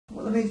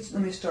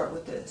let me start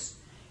with this.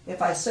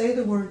 If I say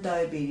the word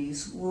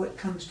diabetes, what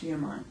comes to your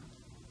mind?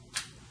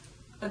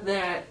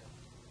 That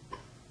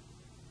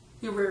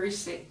you're very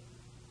sick,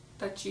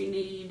 that you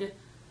need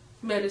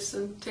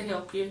medicine to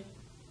help you,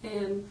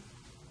 and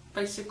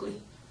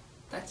basically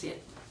that's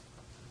it.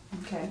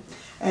 Okay.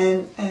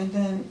 And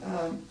then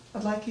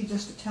I'd like you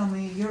just to tell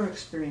me your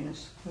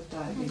experience with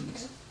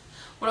diabetes. Okay.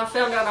 When I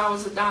found out I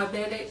was a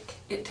diabetic,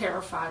 it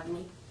terrified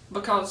me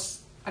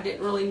because I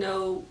didn't really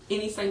know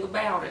anything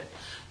about it.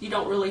 You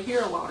don't really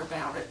hear a lot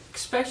about it,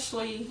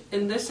 especially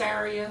in this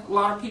area. A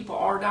lot of people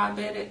are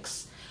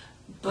diabetics,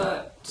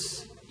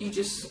 but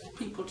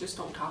people just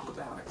don't talk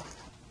about it.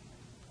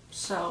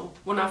 So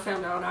when I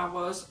found out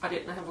I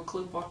didn't have a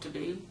clue what to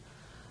do.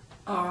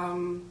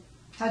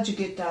 How'd you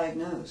get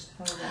diagnosed?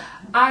 How did that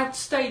happen? I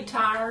stayed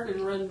tired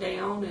and run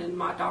down, and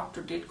my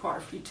doctor did quite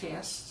a few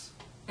tests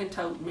and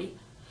told me,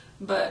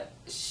 but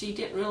she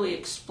didn't really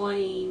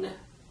explain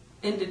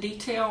into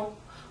detail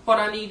what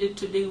I needed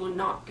to do and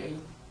not do.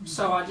 Mm-hmm.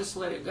 So I just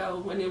let it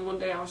go. And then one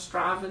day I was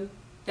driving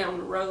down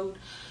the road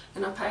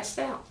and I passed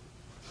out.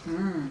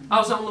 I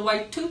was on the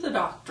way to the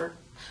doctor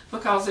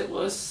because it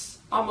was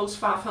almost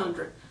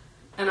 500,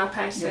 and I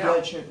passed out. Your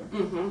blood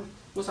sugar.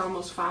 Was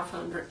almost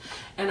 500,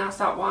 and I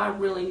thought, well, I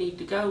really need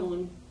to go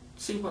and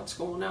see what's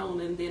going on.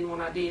 And then when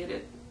I did,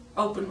 it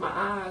opened my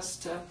eyes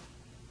to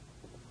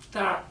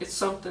that it's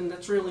something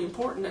that's really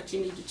important that you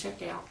need to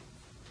check out.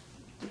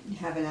 You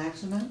have an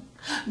accident?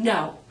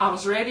 No, I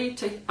was ready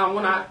to.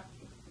 When I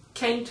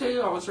came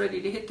to, I was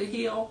ready to hit the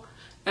hill,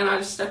 and I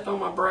just stepped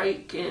on my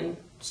brake and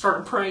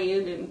started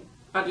praying, and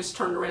I just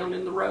turned around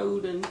in the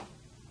road, and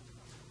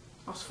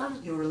I was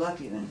fine. You were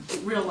lucky then.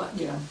 Real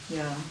lucky.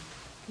 Yeah.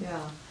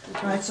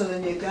 All right, so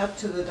then you got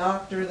to the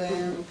doctor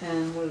then,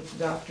 and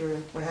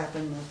what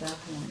happened at that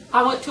point?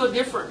 I went to a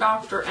different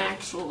doctor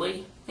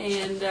actually,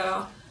 and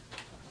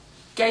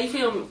gave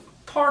him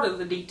part of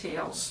the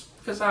details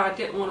because I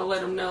didn't want to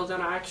let him know that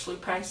I actually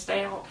passed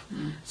out.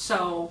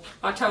 So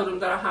I told him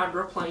that I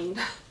hydroplaned,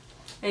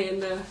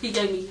 and he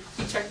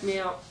checked me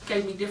out,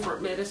 gave me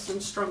different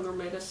medicines, stronger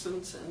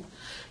medicines, and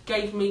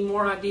gave me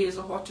more ideas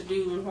of what to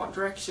do and what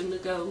direction to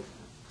go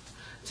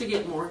to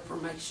get more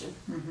information.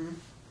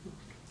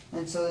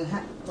 And so then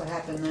what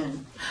happened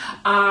then?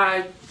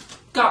 I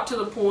got to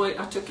the point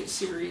I took it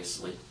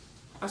seriously.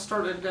 I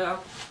started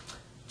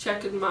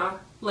checking my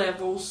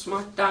levels,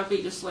 my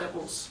diabetes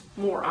levels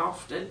more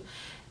often,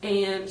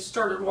 and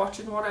started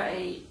watching what I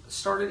ate,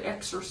 started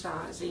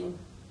exercising.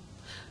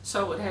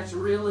 So it has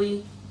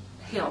really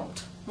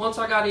helped. Once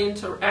I got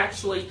into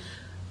actually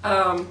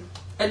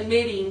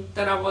admitting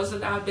that I was a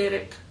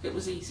diabetic, it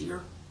was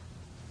easier.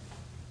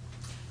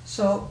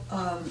 So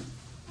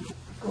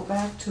go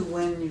back to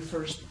when you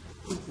first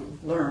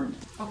learned.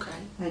 Okay.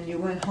 And you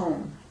went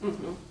home.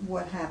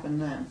 What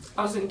happened then?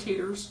 I was in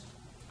tears.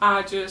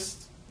 I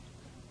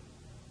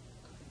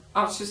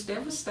was just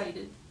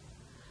devastated.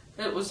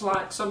 It was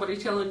like somebody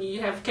telling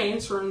you have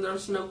cancer and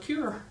there's no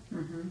cure.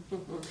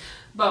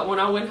 But when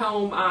I went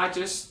home, I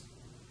just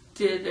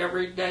did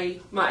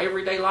my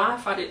everyday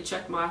life. I didn't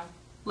check my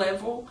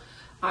level.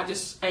 I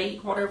just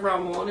ate whatever I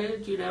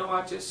wanted.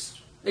 I just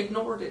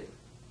ignored it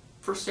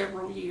for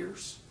several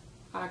years.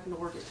 I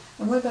ignored it.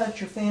 And what about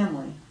your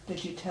family?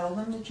 Did you tell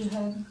them that you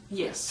had?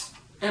 Yes.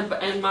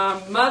 And my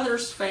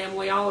mother's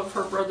family, all of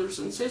her brothers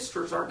and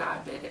sisters are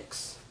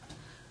diabetics.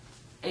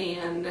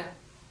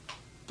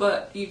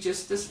 But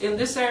in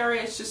this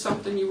area, it's just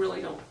something you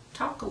really don't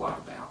talk a lot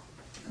about.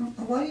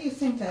 Why do you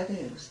think that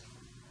is?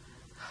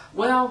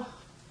 Well,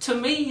 to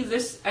me,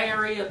 this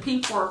area,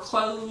 people are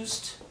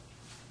closed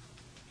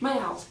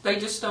mouthed. They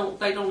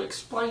don't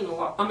explain a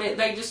lot. I mean,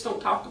 they just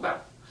don't talk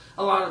about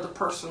a lot of the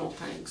personal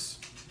things.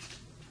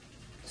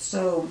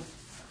 So,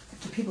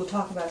 do people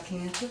talk about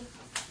cancer?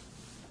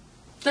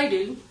 They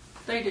do.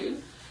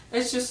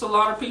 It's just a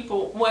lot of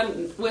people.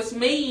 With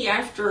me,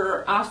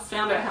 after I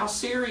found out how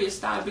serious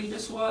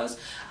diabetes was,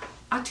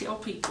 I tell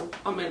people,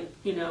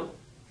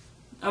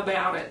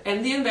 about it.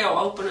 And then they'll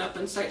open up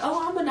and say,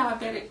 oh, I'm a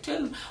diabetic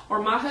too,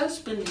 or my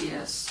husband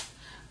is.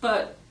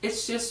 But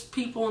it's just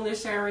people in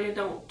this area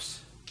don't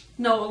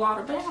know a lot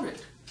about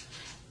it.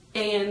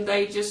 And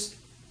they just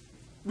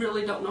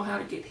really don't know how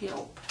to get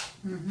help.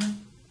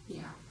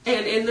 Yeah.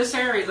 And in this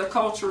area, the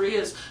culture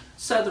is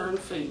Southern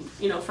food.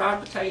 Fried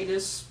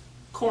potatoes,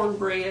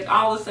 cornbread,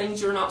 all the things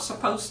you're not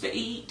supposed to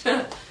eat.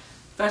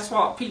 That's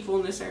what people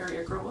in this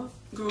area grew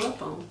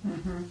up on.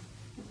 Okay.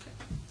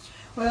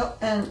 Well,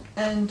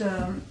 and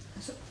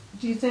so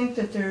do you think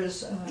that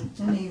there's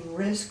any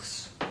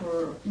risks,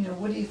 or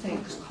what do you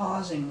think is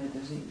causing the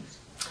disease?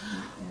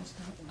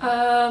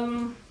 I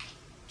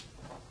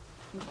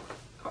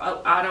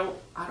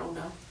don't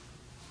know.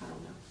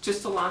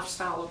 Just the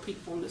lifestyle of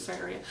people in this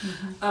area.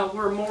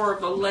 We're more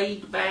of a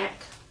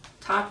laid-back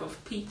type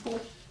of people.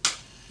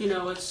 You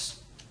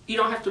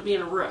don't have to be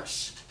in a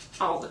rush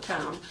all the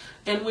time.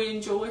 And we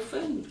enjoy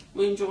food.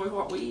 We enjoy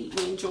what we eat.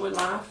 We enjoy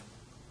life.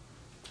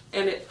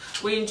 And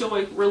we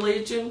enjoy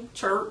religion,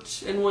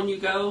 church, and when you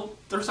go,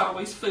 there's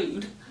always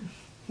food.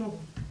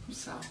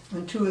 So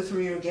When two or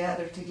three are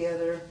gathered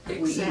together,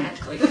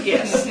 exactly,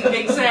 yes,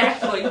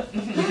 exactly,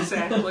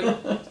 exactly.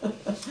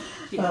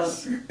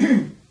 Yes.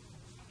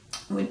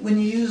 When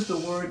you use the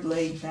word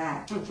laid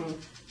back, Mhm.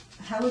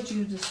 how would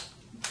you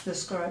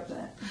describe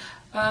that?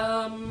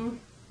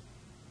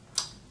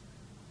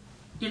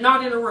 You're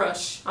not in a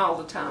rush all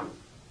the time.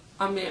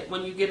 I mean,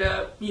 when you get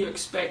up, you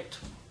expect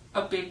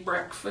a big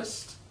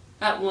breakfast.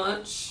 At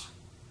lunch,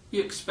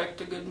 you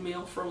expect a good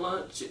meal for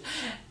lunch.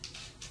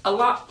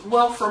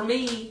 Well, for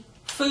me,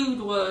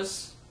 food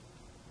was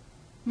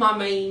my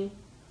main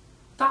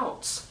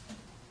thoughts.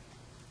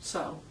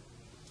 So,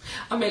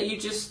 I mean,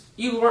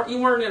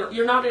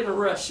 you're not in a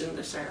rush in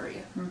this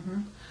area.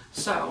 Mm-hmm.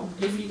 So,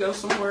 if you go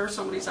somewhere,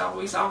 somebody's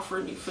always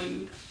offering you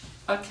food,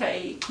 a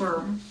cake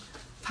or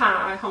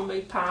pie,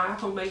 homemade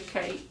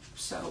cake.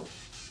 So,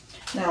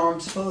 Now I'm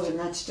supposing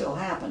that's still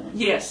happening.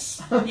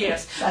 yes,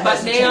 yes. That But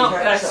hasn't now, changed,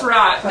 right? that's So-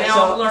 right. right, Now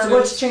so I'm learning.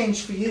 what's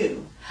changed for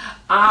you?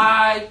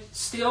 I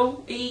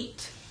still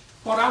eat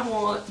what I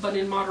want, but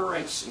in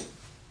moderation.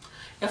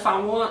 If I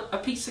want a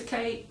piece of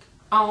cake,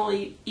 I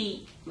only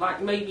eat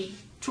like maybe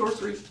 2 or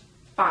 3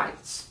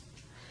 bites.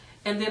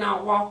 And then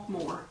I'll walk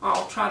more.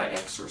 I'll try to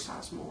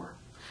exercise more.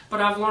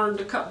 But I've learned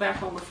to cut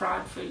back on the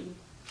fried food,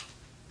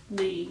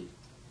 the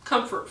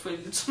comfort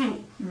foods.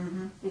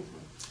 Mm-hmm.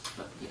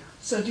 But yeah.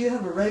 So do you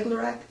have a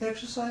regular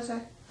exercise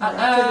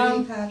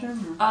activity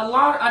pattern? Or?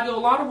 I do a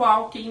lot of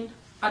walking.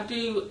 I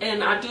do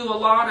a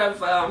lot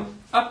of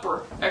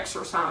upper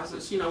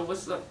exercises. You know,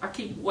 I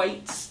keep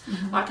weights.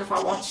 Mm-hmm. Like if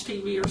I watch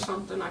TV or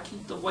something, I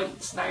keep the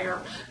weights there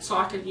so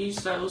I can use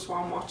those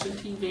while I'm watching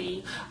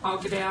TV. I'll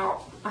get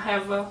out. I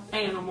have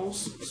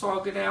animals, so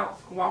I'll get out,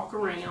 walk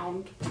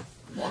around.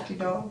 Walkie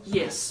dogs?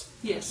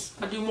 Yes.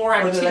 I do more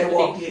Or do activity. they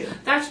walk you?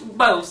 That's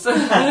both.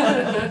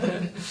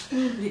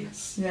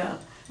 Yes.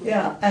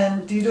 Yeah.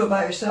 And do you do it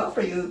by yourself,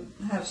 or you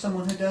have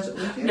someone who does it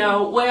with you?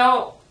 No,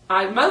 well,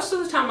 most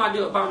of the time I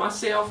do it by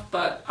myself,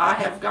 but I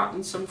have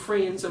gotten some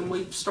friends and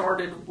we've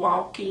started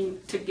walking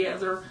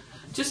together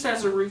just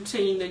as a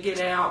routine to get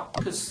out,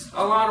 because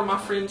a lot of my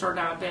friends are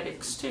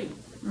diabetics too.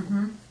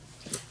 Mm-hmm.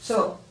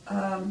 So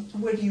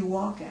where do you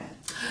walk at?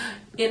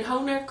 In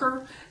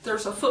Honecker,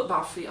 there's a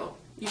football field.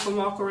 You can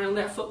walk around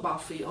that football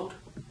field.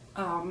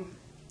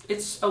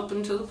 It's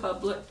open to the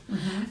public.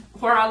 Mm-hmm.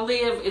 Where I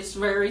live, it's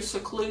very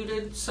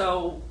secluded,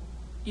 so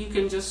you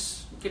can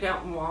just get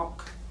out and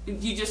walk.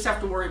 You just have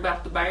to worry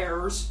about the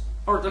bears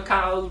or the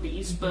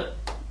coyotes, but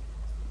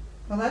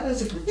Well, that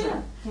is a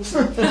concern.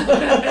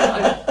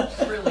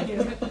 really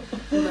good.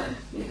 But,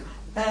 yeah.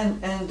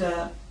 And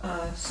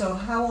so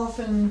how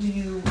often do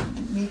you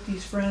meet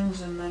these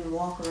friends and then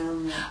walk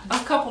around them? A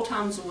couple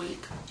times a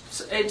week.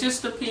 So it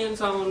just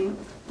depends on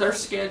their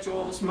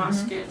schedules, my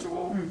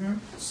schedule. Mm-hmm.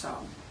 So,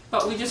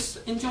 but we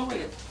just enjoy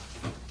it.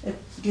 It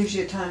gives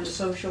you time to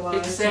socialize.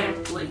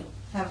 Exactly. And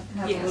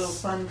have Yes. a little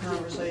fun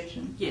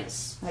conversation.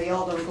 Yes. Now,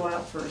 y'all don't go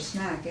out for a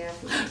snack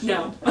afterwards.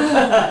 No.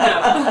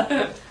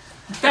 No.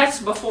 That's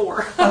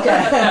before.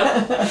 Okay.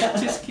 No,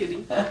 just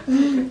kidding.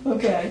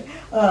 Okay.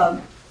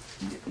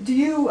 Do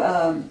you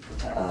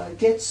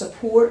get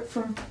support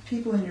from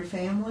people in your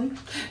family?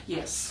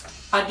 Yes,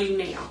 I do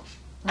now.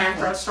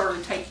 After I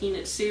started taking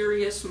it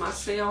serious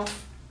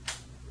myself,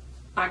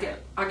 I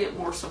get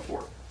more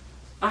support.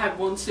 I have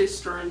one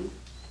sister, and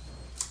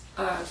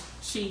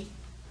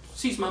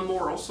she's my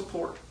moral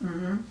support.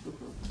 Mm-hmm.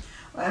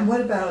 And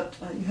what about,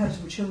 you have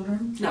some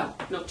children?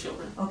 No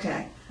children.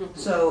 Okay. Mhm.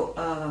 So,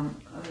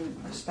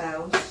 a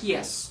spouse?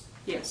 Yes.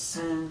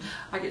 And,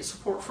 I get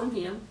support from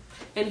him.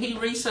 And he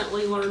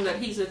recently learned that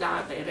he's a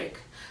diabetic.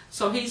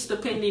 So he's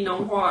depending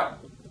on what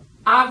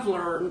I've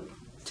learned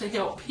to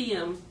help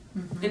him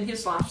in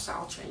his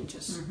lifestyle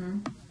changes. mm-hmm.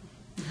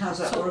 How's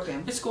that So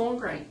working? it's going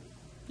great.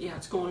 Yeah,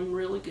 it's going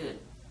really good.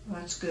 Well,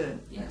 that's good.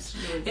 Yes.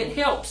 That's really It good.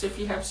 helps if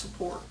you have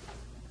support.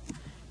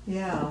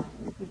 Yeah.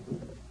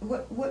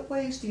 What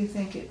ways do you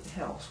think it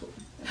helps?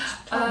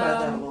 Talk about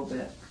that a little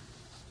bit.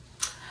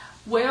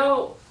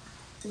 Well,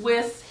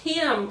 with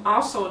him,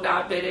 also a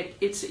diabetic,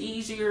 it's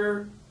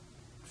easier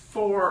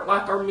for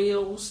like our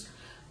meals.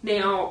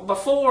 Now,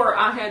 before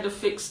I had to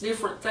fix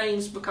different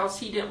things because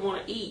he didn't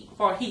want to eat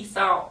what he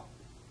thought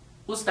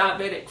was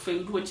diabetic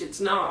food, which it's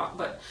not,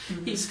 but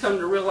he's come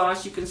to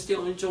realize you can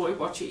still enjoy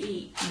what you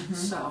eat.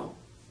 So,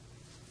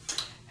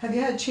 Have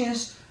you had a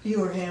chance,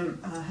 you or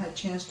him, had a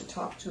chance to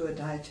talk to a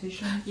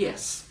dietitian?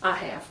 yes, I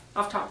have.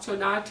 I've talked to a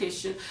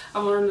dietitian.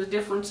 I've learned the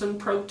difference in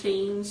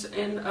proteins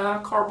and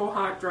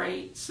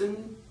carbohydrates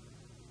and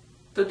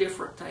the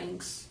different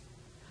things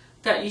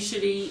that you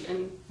should eat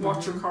and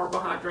watch your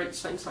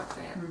carbohydrates, things like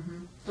that.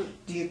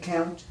 Do you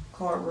count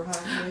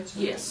carbohydrates?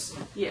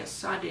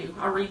 Yes, I do.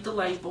 I read the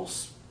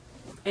labels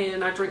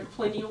and I drink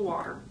plenty of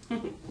water.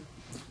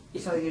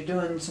 So you're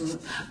doing some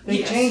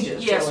big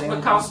changes. Yes, really,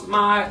 because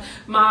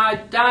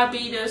my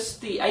diabetes,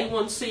 the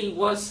A1C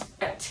was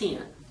at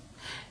 10,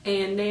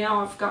 and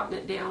now I've gotten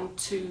it down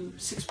to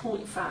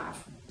 6.5.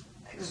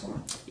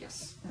 Excellent.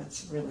 Yes,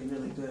 That's really,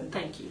 really good.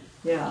 thank you.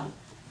 Yeah.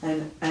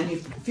 And you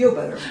feel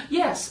better.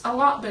 Yes, a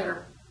lot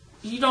better.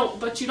 you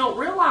don't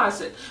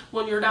realize it.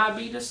 When your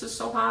diabetes is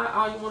so high,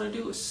 all you want to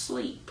do is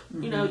sleep.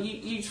 You know,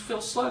 you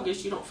feel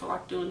sluggish. You don't feel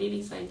like doing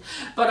anything.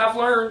 But I've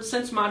learned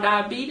since my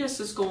diabetes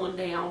is going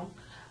down,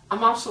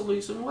 I'm also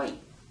losing weight.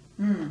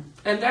 And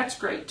that's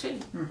great too.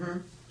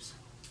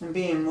 And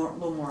being a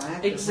little more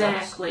active.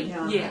 Exactly.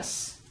 Yeah.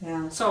 Yes.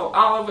 Yeah. So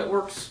all of it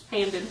works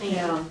hand in hand.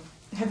 Yeah.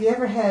 Have you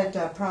ever had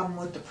a problem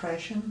with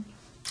depression?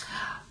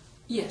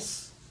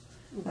 Yes.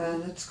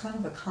 It's kind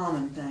of a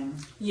common thing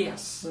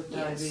Yes. with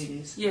Yes.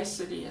 diabetes. Yes,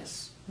 it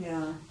is.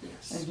 Yeah.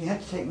 Yes. And you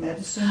have to take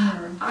medicine,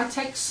 or? I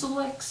take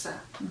Celexa.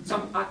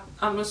 So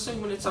I'm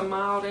assuming it's a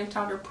mild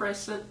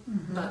antidepressant,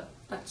 but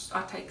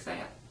I take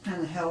that.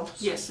 And it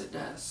helps? Yes, it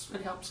does.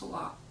 It helps a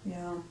lot.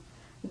 Yeah.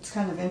 It's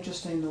kind of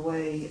interesting the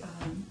way,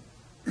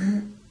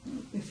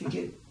 if you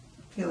get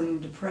feeling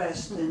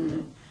depressed,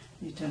 then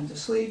you tend to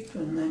sleep,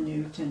 and then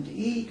you tend to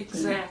eat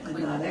Exactly.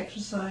 and not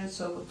exercise.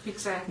 So,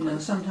 Exactly. you know,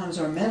 sometimes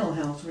our mental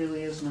health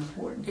really is an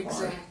important part.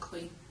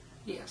 Exactly.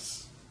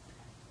 Yes.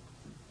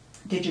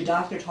 Did your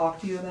doctor talk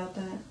to you about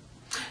that?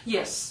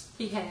 Yes,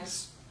 he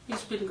has.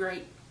 He's been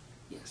great.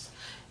 Yes.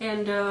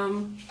 And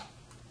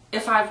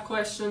if I have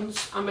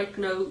questions, I make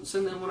notes,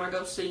 and then when I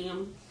go see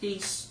him,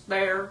 he's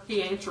there.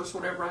 He answers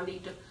whatever I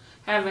need to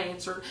have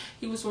answered.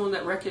 He was the one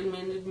that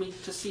recommended me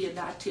to see a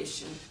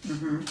dietitian.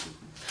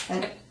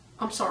 And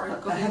I'm sorry.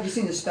 Go ahead. have you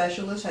seen a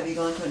specialist? Have you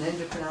gone to an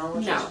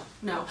endocrinologist?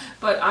 No.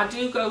 But I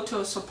do go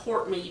to a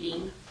support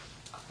meeting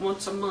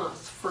once a month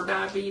for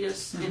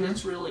diabetes, and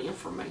it's really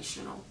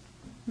informational.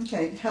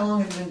 Okay. How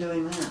long have you been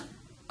doing that?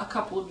 A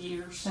couple of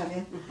years. Have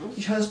you?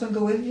 Your husband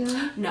go with you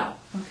now? No.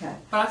 Okay.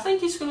 But I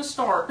think he's going to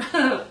start.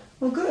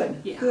 Well,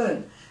 good. Yeah.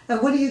 Good.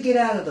 And what do you get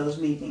out of those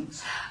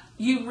meetings?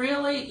 You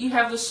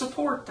have the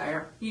support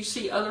there. You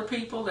see other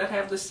people that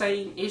have the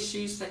same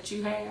issues that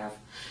you have,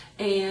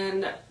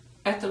 and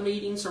at the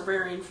meetings are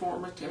very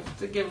informative.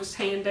 They give us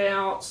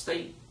handouts.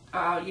 They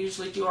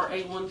usually do our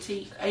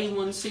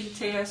A1C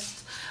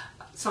test.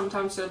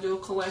 Sometimes they'll do a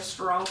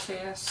cholesterol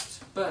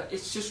test, but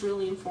it's just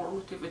really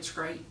informative. It's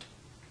great.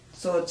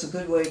 So it's a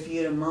good way for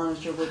you to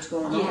monitor what's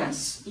going on.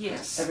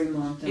 Yes. Every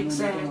month and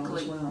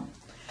Exactly. as well.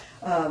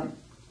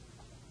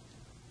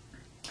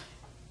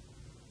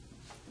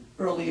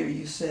 Earlier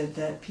you said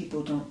that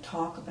people don't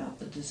talk about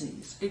the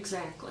disease.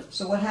 Exactly.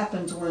 So what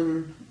happens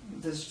when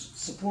this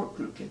support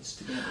group gets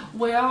together?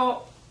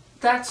 Well,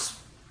 that's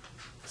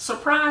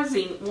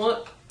surprising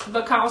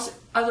because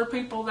other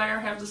people there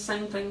have the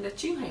same thing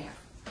that you have.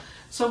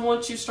 So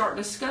once you start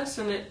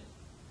discussing it,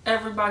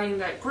 everybody in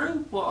that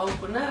group will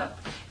open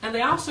up. And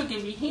they also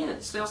give you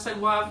hints. They'll say,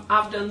 well,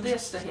 I've done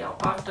this to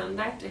help. I've done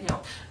that to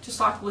help. Just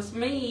like with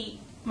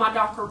me, my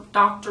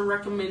doctor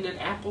recommended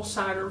apple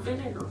cider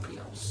vinegar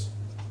pills.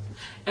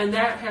 And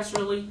that has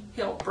really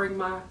helped bring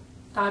my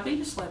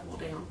diabetes level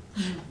down.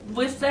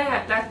 With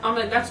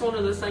that's one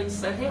of the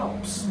things that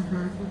helps.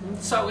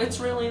 So it's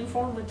really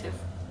informative.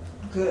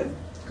 Good.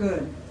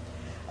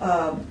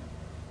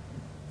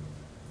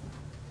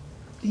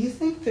 Do you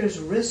think there's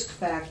risk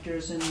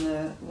factors in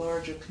the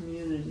larger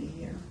community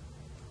here?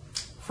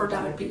 For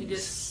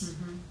diabetes?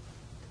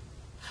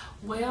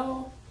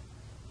 Well,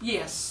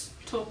 yes,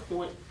 to a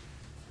point.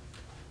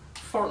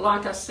 For,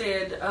 like I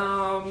said,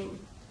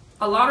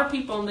 a lot of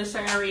people in this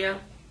area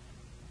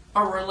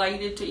are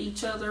related to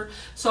each other.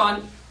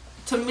 So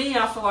to me,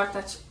 I feel like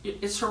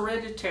it's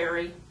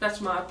hereditary.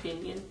 That's my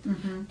opinion.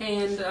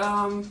 And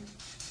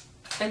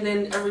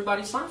then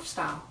everybody's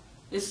lifestyle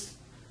is,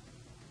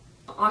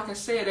 like I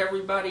said,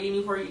 everybody,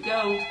 anywhere you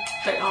go,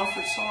 they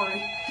offer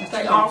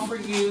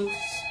you,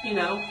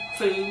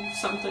 food,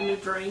 something to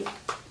drink.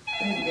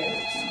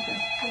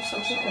 I'm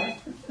so sorry.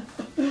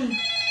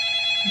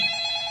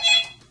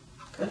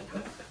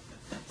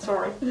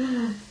 Sorry.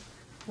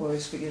 We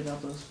always forget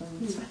about those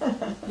things.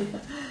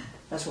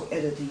 That's where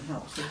editing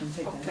helps. We can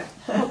take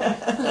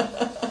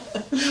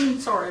that.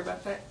 Sorry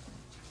about that.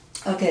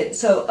 Okay,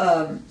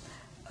 so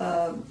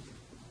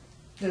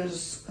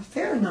there's a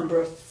fair number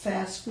of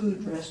fast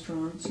food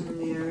restaurants in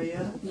the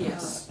area.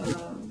 Yes.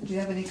 Do you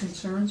have any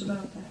concerns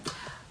about that?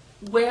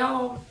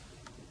 Well,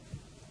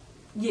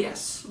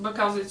 yes,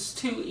 because it's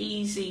too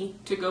easy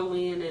to go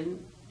in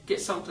and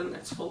get something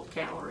that's full of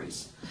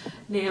calories.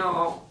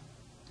 Now,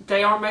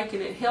 they are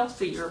making it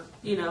healthier,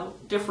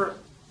 different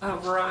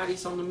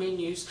varieties on the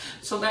menus,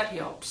 so that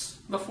helps.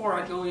 Before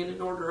I go in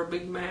and order a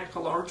Big Mac, a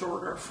large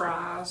order of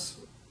fries,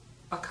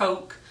 a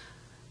Coke,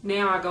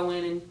 now I go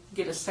in and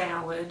get a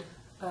salad,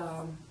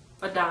 a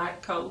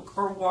Diet Coke,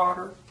 or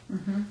water.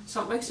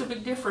 So it makes a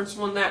big difference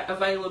when that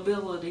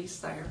availability's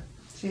there.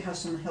 So you have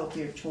some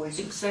healthier choices.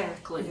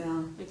 Exactly.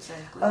 Yeah.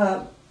 Exactly.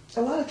 A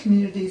lot of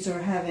communities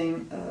are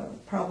having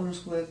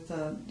problems with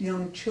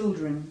young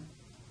children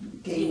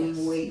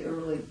gaining weight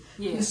early.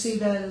 Yes. You see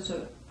that as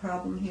a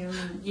problem here?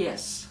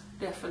 Yes,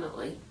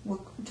 definitely.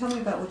 Well, tell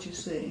me about what you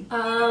see.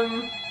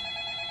 Can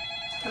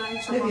I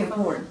answer Maybe my phone?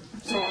 important.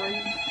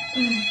 Sorry.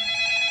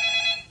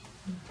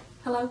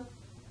 Hello?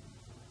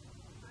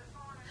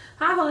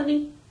 Hi,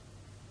 honey.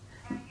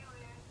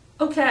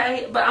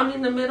 Okay, but I'm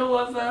in the middle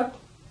of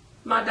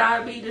my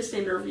diabetes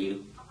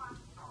interview.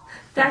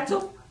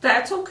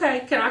 That's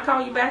okay. Can I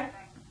call you back?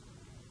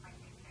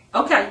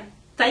 Okay.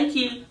 Thank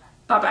you.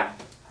 Bye-bye.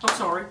 I'm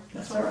sorry.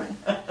 That's all right.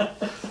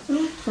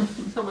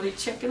 Somebody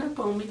checking up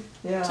on me.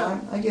 Yeah, So-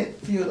 I get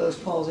a few of those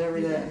calls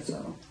every day,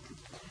 so.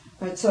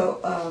 But so,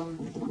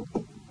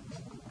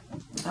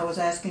 I was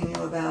asking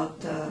you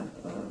about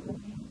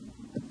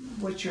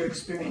what your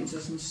experience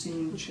is in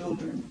seeing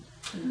children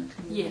in the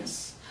community.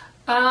 Yes.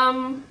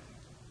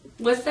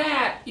 With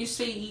that, you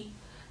see,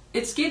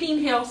 it's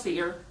getting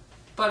healthier,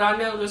 but I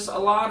notice a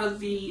lot of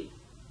the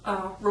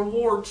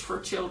rewards for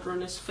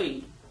children is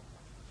food.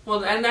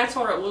 Well, and that's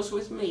what it was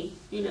with me,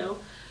 you know.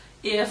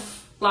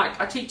 If, like,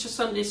 I teach a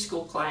Sunday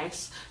school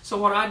class, so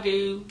what I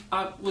do,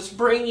 I was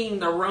bringing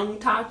the wrong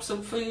types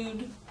of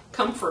food,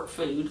 comfort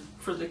food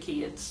for the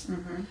kids.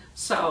 Mm-hmm.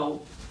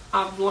 So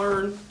I've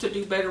learned to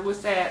do better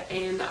with that.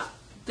 And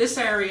this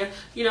area,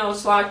 you know,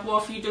 it's like, well,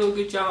 if you do a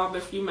good job,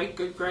 if you make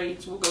good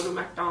grades, we'll go to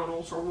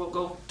McDonald's or we'll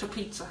go to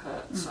Pizza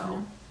Hut. Mm-hmm.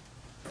 So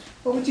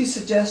What would you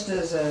suggest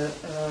as an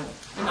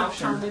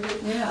option?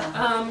 alternative.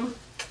 Yeah.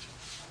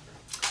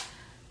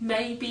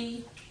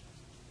 Maybe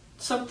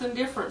something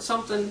different,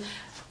 something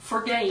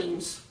for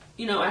games,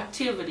 you know,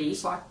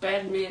 activities like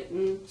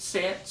badminton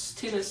sets,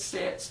 tennis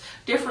sets,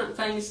 different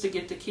things to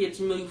get the kids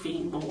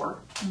moving more.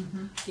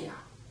 Mm-hmm. Yeah.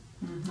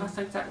 I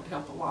think that would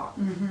help a lot.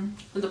 Mm-hmm.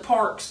 And the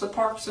parks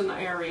in the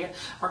area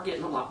are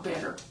getting a lot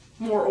better,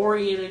 more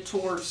oriented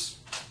towards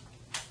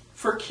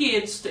for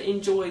kids to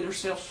enjoy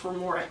themselves for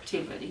more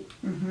activity.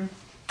 Mm-hmm.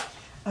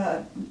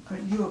 Are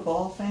you a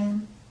ball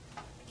fan?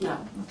 No.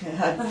 Okay.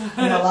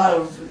 I know a lot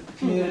of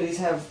communities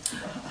have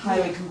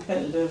highly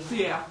competitive.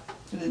 Yeah.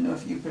 I didn't know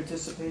if you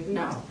participated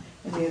No.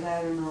 in any of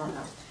that or not.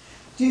 No.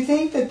 Do you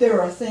think that there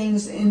are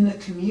things in the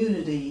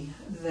community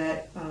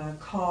that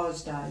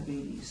cause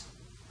diabetes?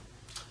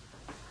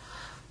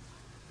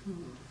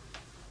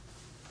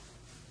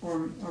 Or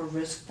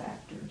risk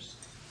factors?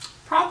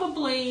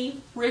 Probably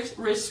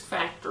risk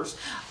factors.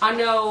 I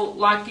know,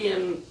 like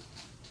in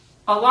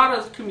a lot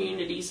of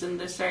communities in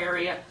this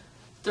area,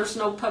 there's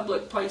no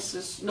public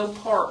places, no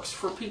parks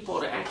for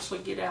people to actually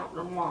get out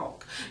and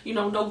walk. You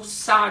know, no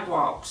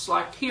sidewalks.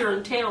 Like here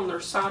in town,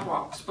 there's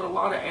sidewalks, but a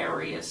lot of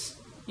areas,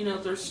 you know,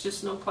 there's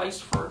just no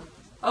place for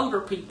older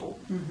people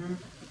Mm-hmm.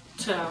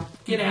 to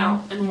get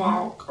out and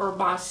walk or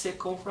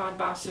ride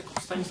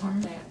bicycles, things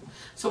like that.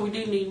 So we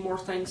do need more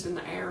things in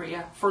the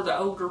area for the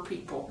older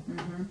people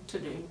to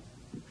do.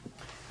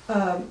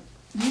 Do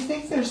you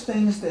think there's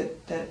things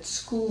that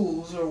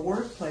schools or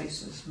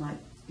workplaces might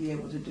be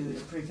able to do to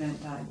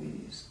prevent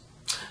diabetes?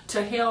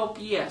 To help,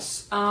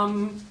 yes.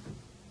 I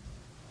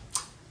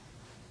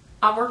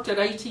worked at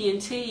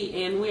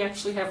AT&T, and we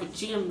actually have a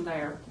gym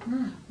there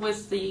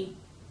with the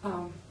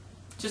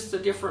just the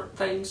different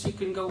things you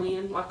can go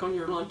in, like on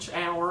your lunch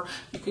hour.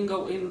 You can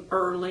go in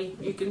early.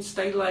 You can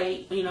stay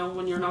late, you know,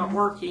 when you're not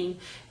working,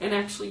 and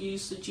actually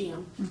use the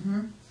gym.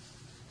 Mm-hmm.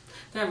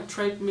 They have a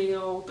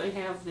treadmill. They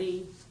have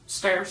the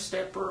stair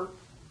stepper.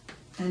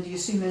 And do you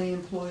see many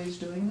employees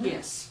doing that?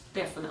 Yes,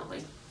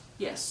 definitely.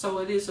 Yes, so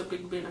it is a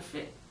big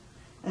benefit.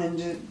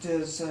 And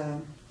does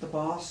the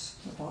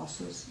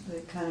bosses, they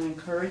kind of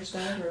encourage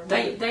that? Or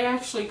They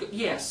actually,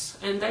 yes,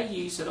 and they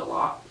use it a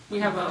lot. We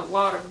have a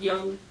lot of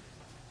young,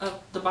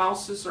 the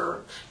bosses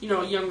are, you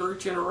know, a younger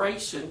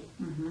generation,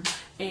 Mm-hmm.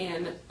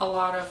 and a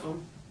lot of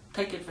them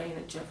take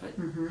advantage of it.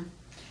 Mm-hmm.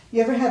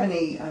 You ever have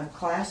any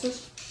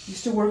classes? You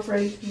still work for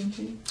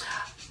AT&T?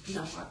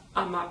 No,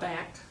 on my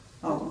back,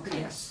 Oh, okay.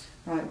 yes.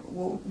 Right.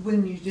 Well,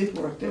 when you did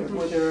work there,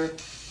 were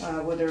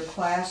there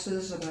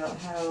classes about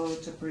how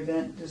to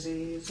prevent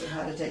disease or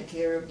how to take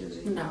care of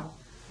disease? No.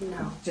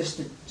 Just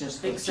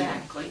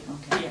Exactly.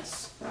 Okay.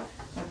 Yes.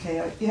 Okay.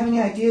 Do you have any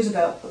ideas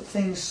about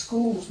things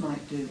schools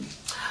might do?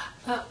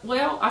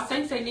 Well, I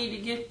think they need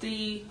to get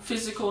the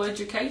physical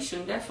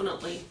education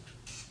definitely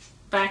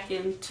back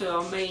into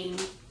a main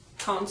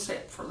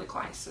concept for the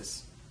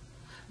classes,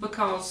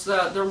 because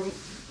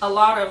a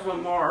lot of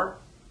them are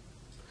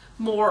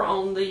more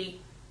on the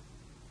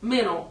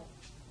mental,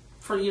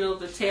 for, you know,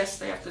 the tests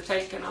they have to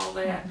take and all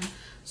that.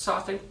 So I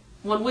think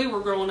when we were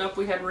growing up,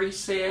 we had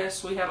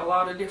recess, we had a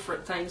lot of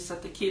different things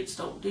that the kids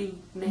don't do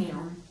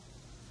now.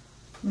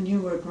 When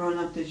you were growing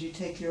up, did you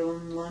take your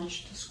own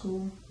lunch to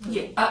school?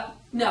 Yeah,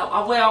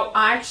 no. Well,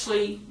 I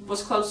actually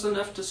was close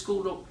enough to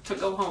school to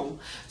go home,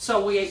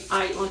 so I ate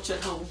lunch at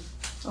home.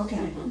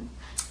 Okay.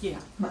 Yeah.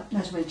 Not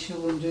as many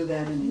children do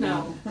that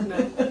anymore.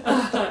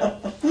 No.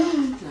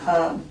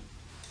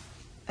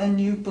 And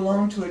you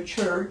belong to a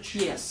church?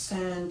 Yes.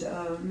 And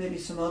maybe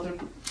some other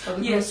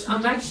Yes, groups?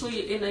 I'm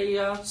actually in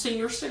a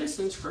senior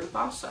citizens group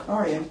also.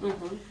 Are you?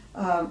 Mm-hmm.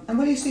 And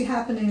what do you see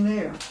happening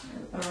there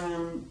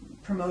around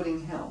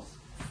promoting health?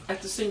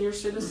 At the senior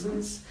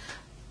citizens,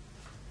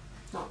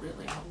 not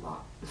really a whole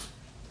lot.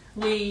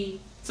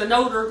 It's an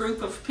older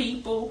group of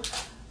people.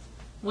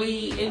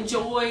 We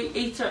enjoy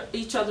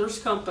each other's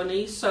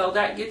company, so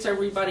that gets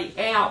everybody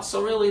out.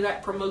 So really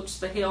that promotes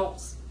the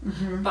health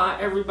by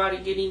everybody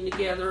getting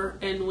together,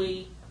 and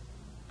we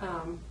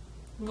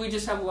We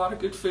just have a lot of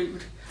good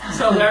food.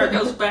 So there it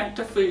goes back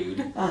to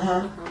food.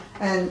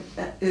 And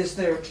is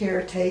there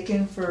care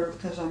taken for,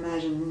 because I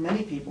imagine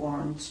many people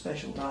are on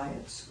special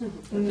diets.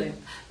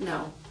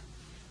 No,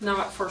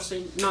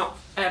 not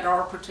at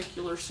our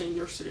particular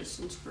senior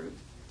citizens group.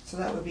 So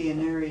that would be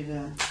an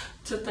area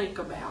To think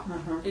about.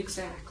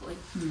 Exactly.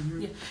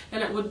 Mm-hmm. Yeah.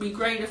 And it would be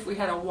great if we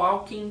had a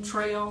walking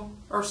trail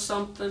or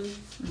something,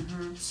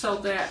 so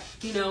that,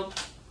 you know,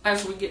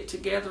 as we get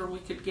together, we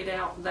could get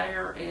out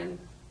there and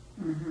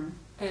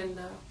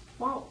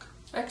walk,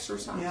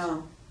 exercise.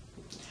 Yeah.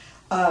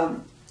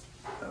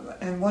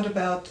 And what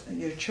about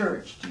your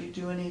church? Do you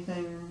do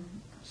anything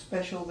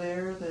special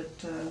there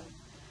that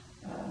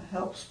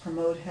helps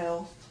promote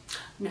health?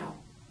 No,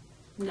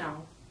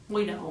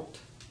 we don't.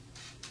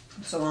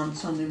 So on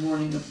Sunday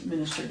morning, the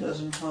minister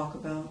doesn't talk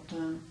about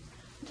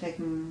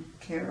taking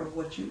care of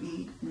what you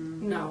eat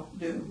and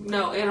do?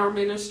 No, and our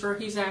minister,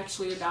 he's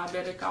actually a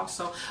diabetic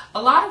also.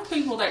 A lot of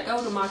people that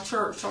go to my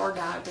church are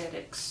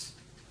diabetics,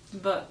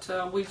 but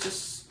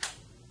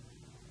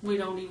we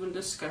don't even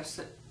discuss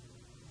it,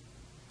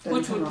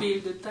 which would be a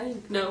good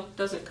thing. No,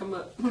 doesn't come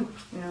up.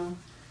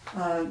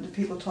 Yeah. Do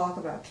people talk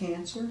about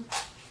cancer?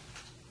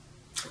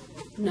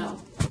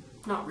 No,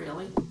 not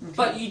really. Okay.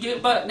 But you do.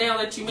 But now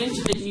that you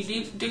mention it,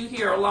 you do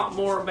hear a lot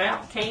more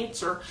about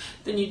cancer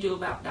than you do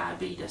about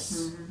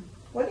diabetes.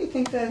 What do you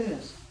think that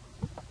is?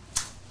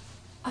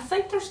 I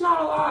think there's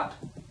not a lot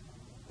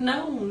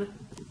known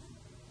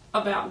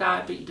about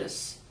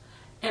diabetes,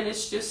 and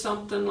it's just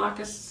something, like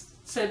I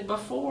said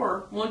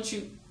before, once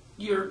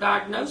you're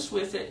diagnosed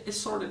with it, it's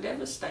sort of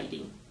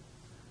devastating,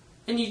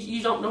 and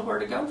you don't know where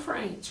to go for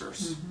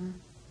answers.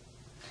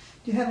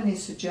 Do you have any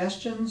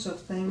suggestions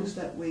of things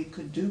that we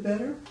could do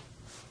better,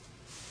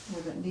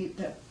 or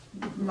that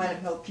might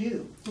have helped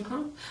you?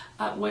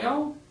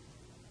 Well,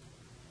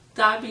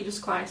 diabetes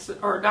class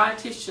or a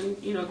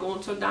dietitian,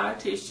 going to a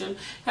dietitian,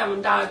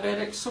 having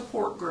diabetic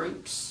support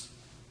groups,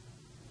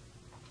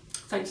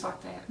 things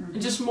like that.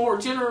 And just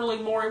generally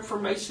more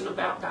information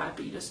about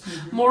diabetes,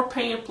 more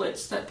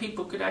pamphlets that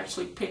people could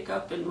actually pick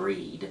up and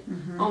read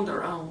on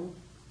their own.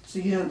 So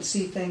you don't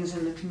see things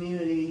in the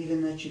community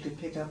even that you could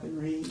pick up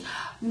and read?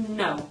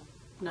 No,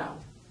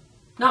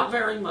 not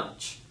very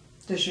much.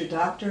 Does your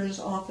doctor's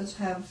office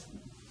have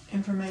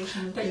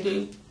information? They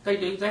do.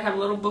 They have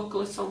little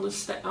booklets in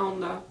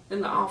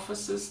the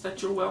offices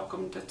that you're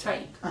welcome to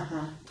take.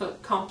 The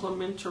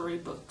complimentary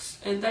books,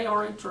 and they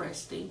are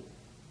interesting.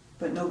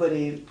 But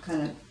nobody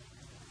kind of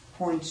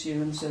points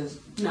you and says,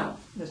 "No,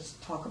 let's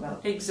talk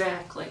about."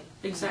 Exactly.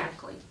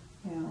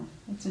 Yeah,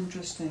 that's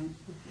interesting.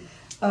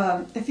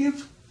 I've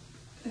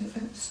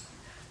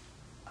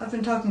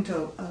been talking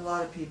to a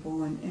lot of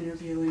people and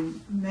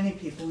interviewing many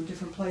people in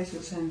different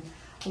places, and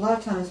a lot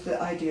of times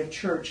the idea of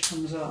church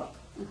comes up.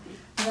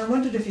 And I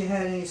wondered if you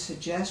had any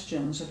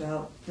suggestions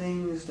about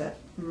things that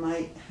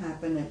might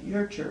happen at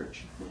your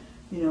church,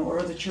 or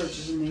other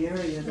churches in the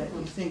area that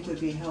you think would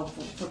be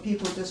helpful for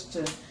people just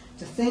to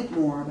think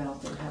more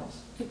about their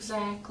health.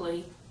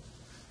 Exactly.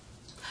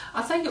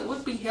 I think it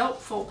would be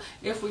helpful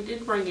if we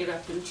did bring it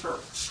up in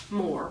church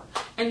more,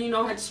 and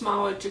had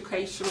small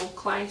educational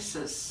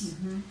classes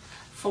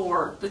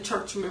for the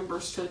church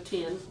members to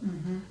attend,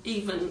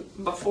 even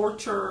before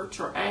church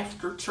or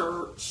after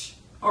church,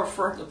 or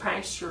for the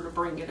pastor to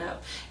bring it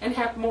up, and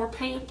have more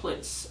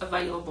pamphlets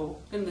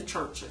available in the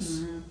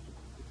churches.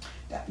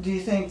 Do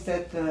you think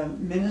that the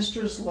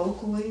ministers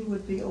locally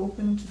would be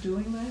open to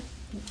doing that?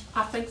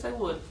 I think they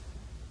would.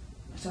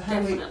 So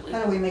how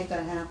do we make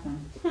that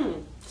happen?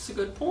 That's a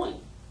good point.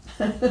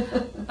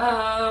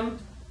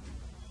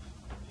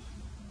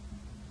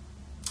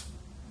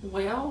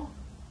 Well,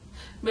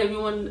 maybe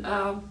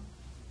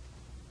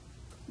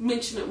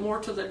mention it more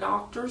to the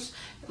doctors.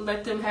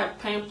 Let them have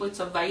pamphlets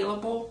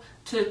available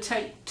to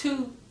take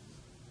to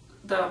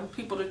the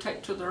people to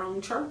take to their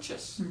own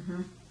churches.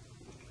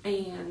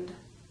 And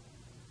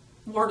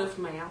word of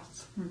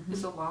mouth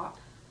is a lot.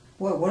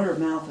 Well, word of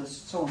mouth is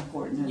so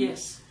important.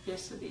 Yes,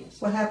 it is.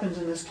 What happens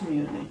in this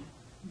community?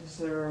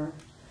 Do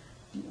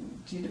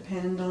you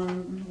depend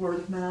on word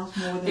of mouth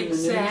more than the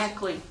news?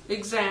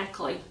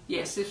 Exactly.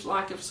 Yes,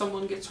 if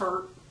someone gets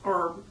hurt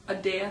or a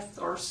death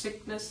or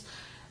sickness,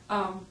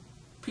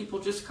 people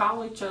just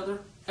call each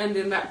other, and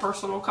then that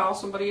person will call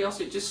somebody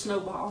else. It just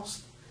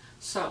snowballs.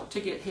 So to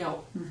get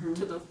help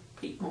to the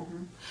people,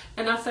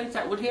 and I think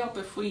that would help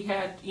if we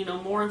had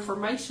more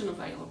information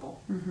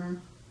available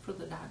for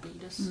the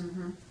diabetes.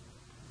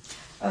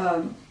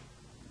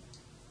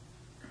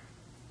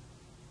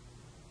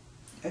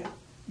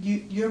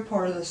 You're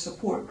part of the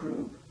support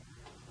group,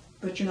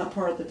 but you're not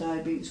part of the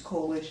Diabetes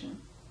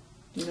Coalition.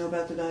 Do you know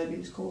about the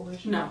Diabetes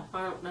Coalition? No,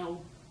 I don't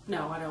know.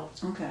 No, I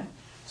don't. Okay.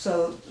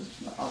 So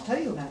I'll tell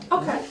you about it.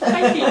 Okay,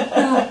 thank you.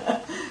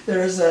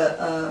 There's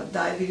a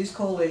Diabetes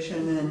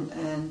Coalition,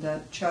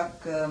 and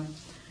Chuck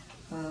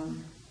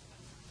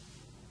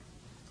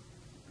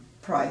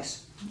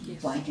Price,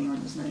 blanking on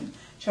his name.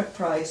 Chuck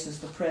Price is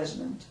the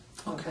president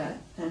of that,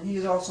 and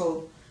he's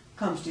also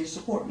comes to your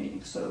support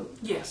meetings. So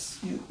Yes.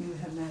 you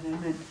have met him,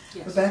 and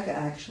Yes. Rebecca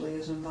actually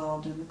is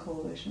involved in the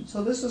coalition.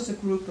 So this is a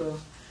group of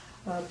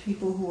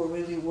people who are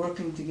really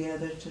working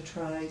together to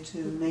try to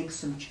make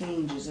some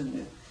changes in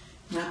the,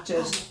 not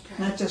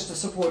just a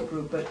support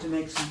group, but to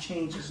make some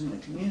changes in the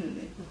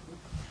community.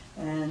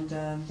 And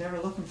they're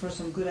looking for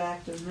some good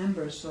active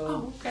members.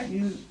 So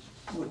you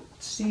would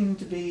seem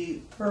to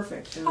be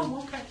perfect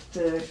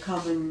to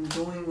come and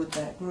join with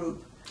that group.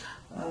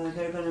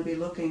 They're going to be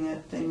looking at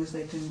things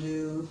they can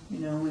do,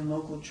 in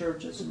local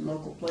churches and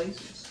local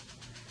places.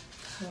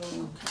 So,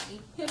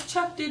 Yeah,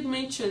 Chuck did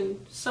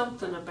mention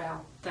something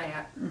about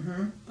that,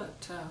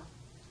 but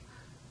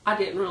I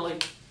didn't really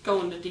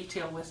go into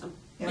detail with him.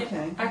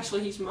 Okay. Yeah,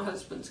 actually, he's my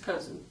husband's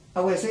cousin.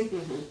 Oh, is he?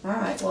 Mm-hmm. All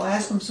right. Well,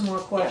 ask him some more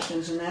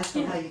questions and ask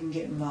him how you can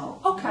get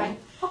involved. Okay.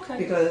 Okay.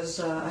 Because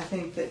I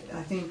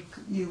think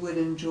you would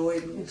enjoy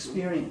the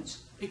experience,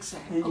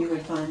 Exactly. and you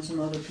would find some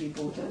other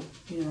people that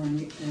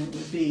and it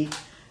would be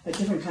a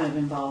different kind of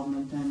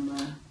involvement than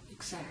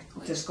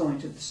exactly just going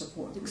to the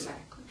support group.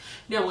 Exactly.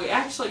 Now we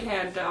actually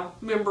had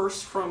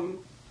members from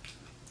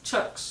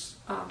Chuck's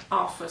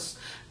office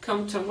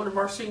come to one of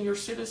our senior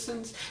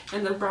citizens,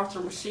 and they brought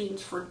their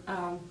machines for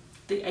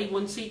the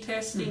A1C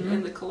testing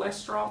and the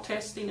cholesterol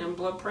testing and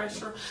blood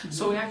pressure.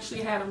 So we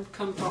actually had them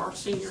come to our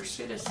senior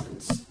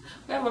citizens.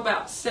 We have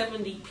about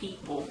 70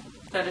 people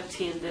that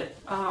attended.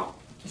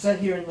 Is that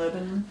here in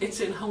Lebanon? It's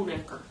in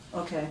Honecker.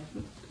 Okay.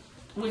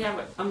 We have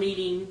a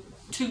meeting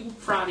 2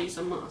 Fridays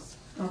a month.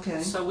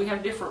 Okay. So we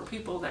have different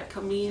people that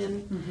come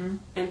in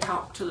and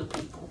talk to the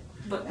people.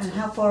 But And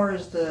how far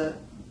is the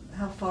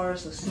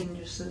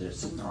senior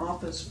citizen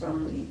office from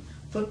the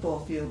football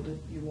field that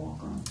you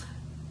walk on?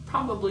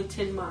 probably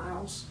 10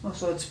 miles. Oh,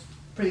 so it's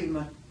pretty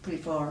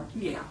far.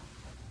 Yeah.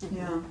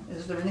 Yeah.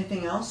 Is there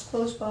anything else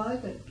close by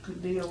that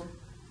could be?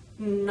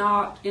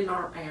 Not in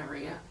our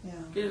area. Yeah.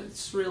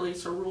 It's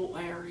a rural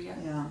area.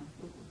 Yeah.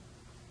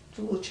 It's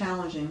a little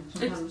challenging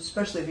sometimes,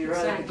 especially if you're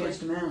right up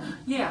against a mountain.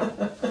 Yeah.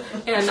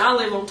 And I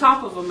live on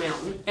top of a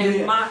mountain. And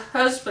Yeah. my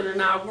husband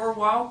and I were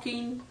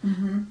walking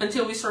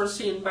until we started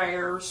seeing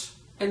bears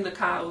and the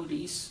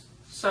coyotes.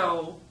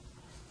 So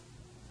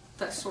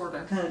that's sort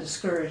of Kind of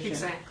discouraging.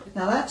 exactly.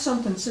 Now that's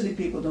something city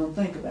people don't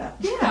think about.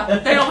 Yeah,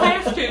 they don't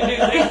have to, do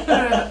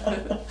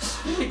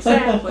they?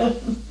 Exactly.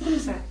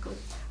 Exactly.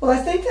 Well, I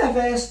think I've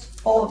asked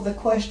all of the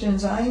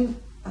questions I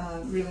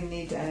really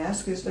need to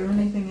ask. Is there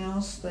anything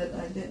else that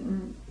I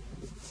didn't,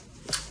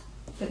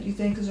 that you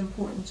think is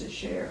important to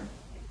share?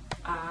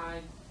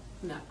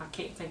 No, I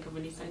can't think of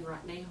anything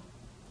right now.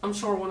 I'm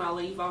sure when I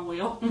leave I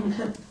will.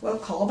 Well,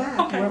 call back.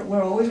 Okay.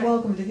 We're always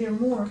welcome to hear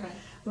more. Okay.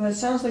 Well, it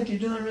sounds like you're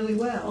doing really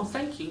Well, well.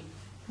 thank you.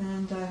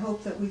 And I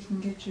hope that we can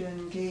get you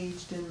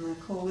engaged in the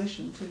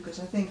coalition too, because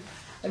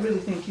I really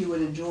think you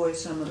would enjoy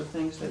some of the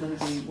things they're going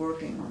to be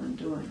working on and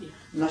doing. Yeah.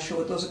 I'm not sure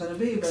what those are going to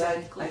be, but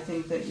Exactly. I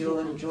think that you'll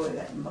enjoy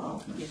that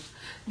involvement. Yeah.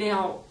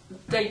 Now,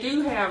 they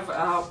do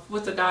have,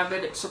 with the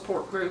diabetic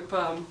support group,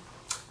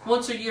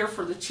 once a year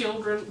for the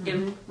children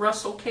in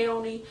Russell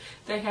County,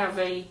 they have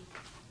a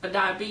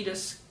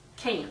diabetes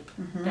camp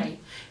day.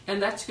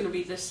 And that's going to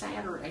be this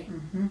Saturday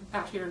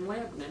out here in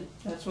Lebanon.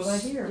 That's what I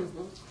hear.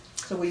 Mhm.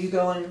 So will you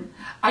go and?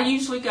 I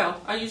usually go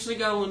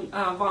and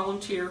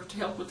volunteer to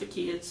help with the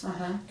kids.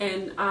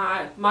 And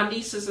my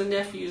nieces and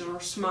nephews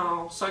are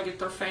small, so I get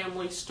their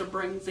families to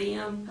bring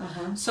them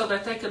so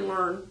that they can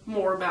learn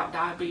more about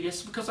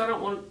diabetes, because I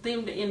don't want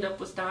them to end up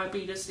with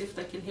diabetes if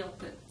they can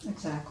help it.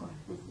 Exactly.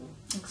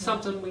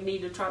 Something we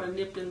need to try to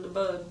nip in the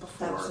bud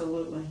before.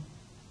 Absolutely.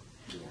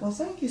 Yeah. Well,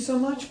 thank you so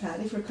much,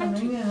 Patty, for Thank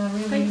coming, you. and I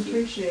really Thank you.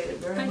 appreciate it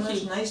very Thank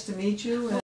much. you. Nice to meet you.